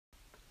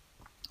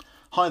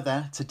Hi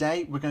there,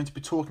 today we're going to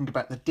be talking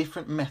about the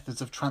different methods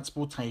of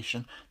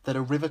transportation that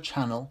a river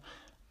channel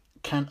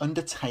can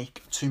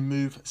undertake to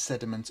move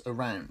sediment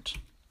around.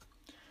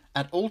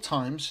 At all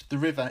times, the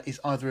river is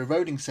either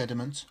eroding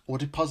sediment or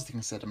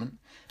depositing sediment,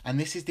 and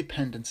this is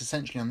dependent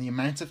essentially on the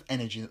amount of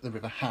energy that the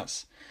river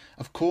has.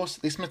 Of course,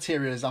 this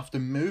material is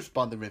often moved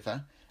by the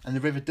river, and the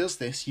river does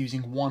this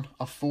using one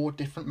of four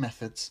different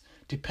methods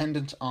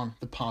dependent on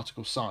the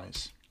particle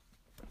size.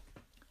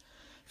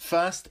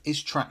 First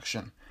is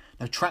traction.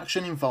 Now,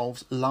 traction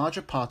involves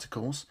larger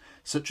particles,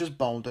 such as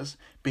boulders,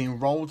 being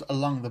rolled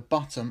along the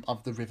bottom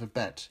of the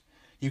riverbed.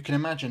 You can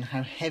imagine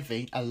how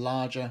heavy a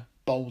larger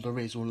boulder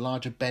is, or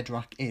larger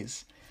bedrock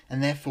is,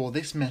 and therefore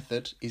this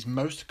method is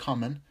most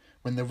common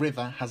when the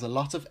river has a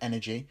lot of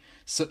energy,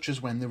 such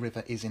as when the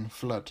river is in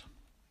flood.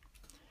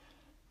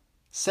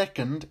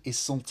 Second is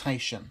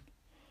saltation.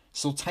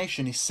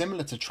 Saltation is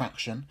similar to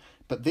traction,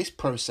 but this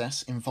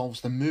process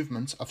involves the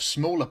movement of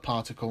smaller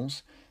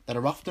particles that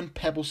are often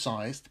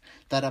pebble-sized,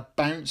 that are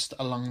bounced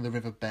along the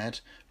riverbed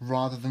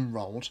rather than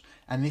rolled,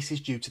 and this is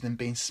due to them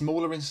being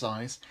smaller in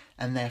size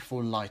and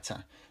therefore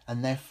lighter,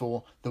 and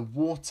therefore the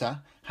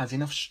water has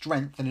enough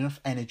strength and enough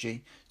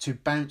energy to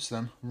bounce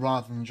them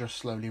rather than just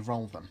slowly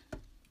roll them.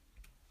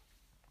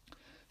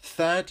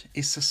 Third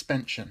is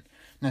suspension.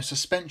 Now,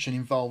 suspension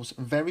involves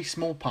very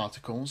small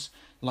particles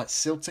like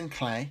silt and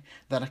clay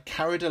that are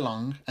carried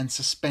along and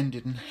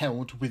suspended and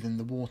held within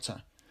the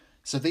water.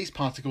 So these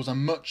particles are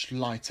much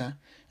lighter,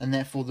 and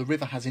therefore the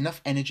river has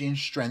enough energy and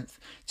strength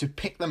to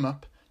pick them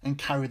up and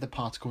carry the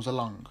particles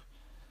along.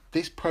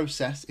 This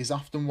process is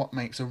often what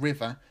makes a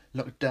river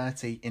look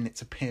dirty in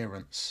its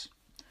appearance.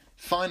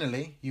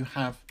 Finally, you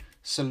have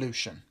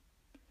solution.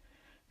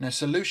 Now,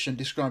 solution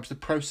describes the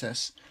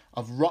process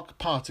of rock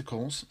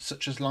particles,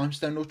 such as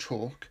limestone or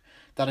chalk,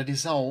 that are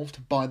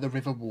dissolved by the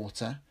river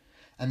water,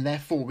 and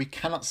therefore we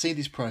cannot see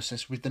this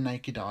process with the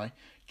naked eye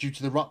due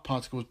to the rock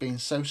particles being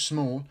so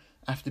small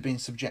after being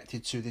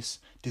subjected to this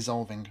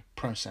dissolving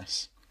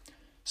process.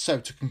 So,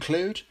 to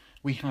conclude,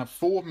 we have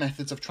four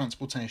methods of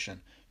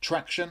transportation: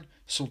 traction,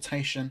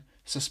 saltation,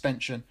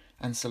 suspension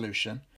and solution.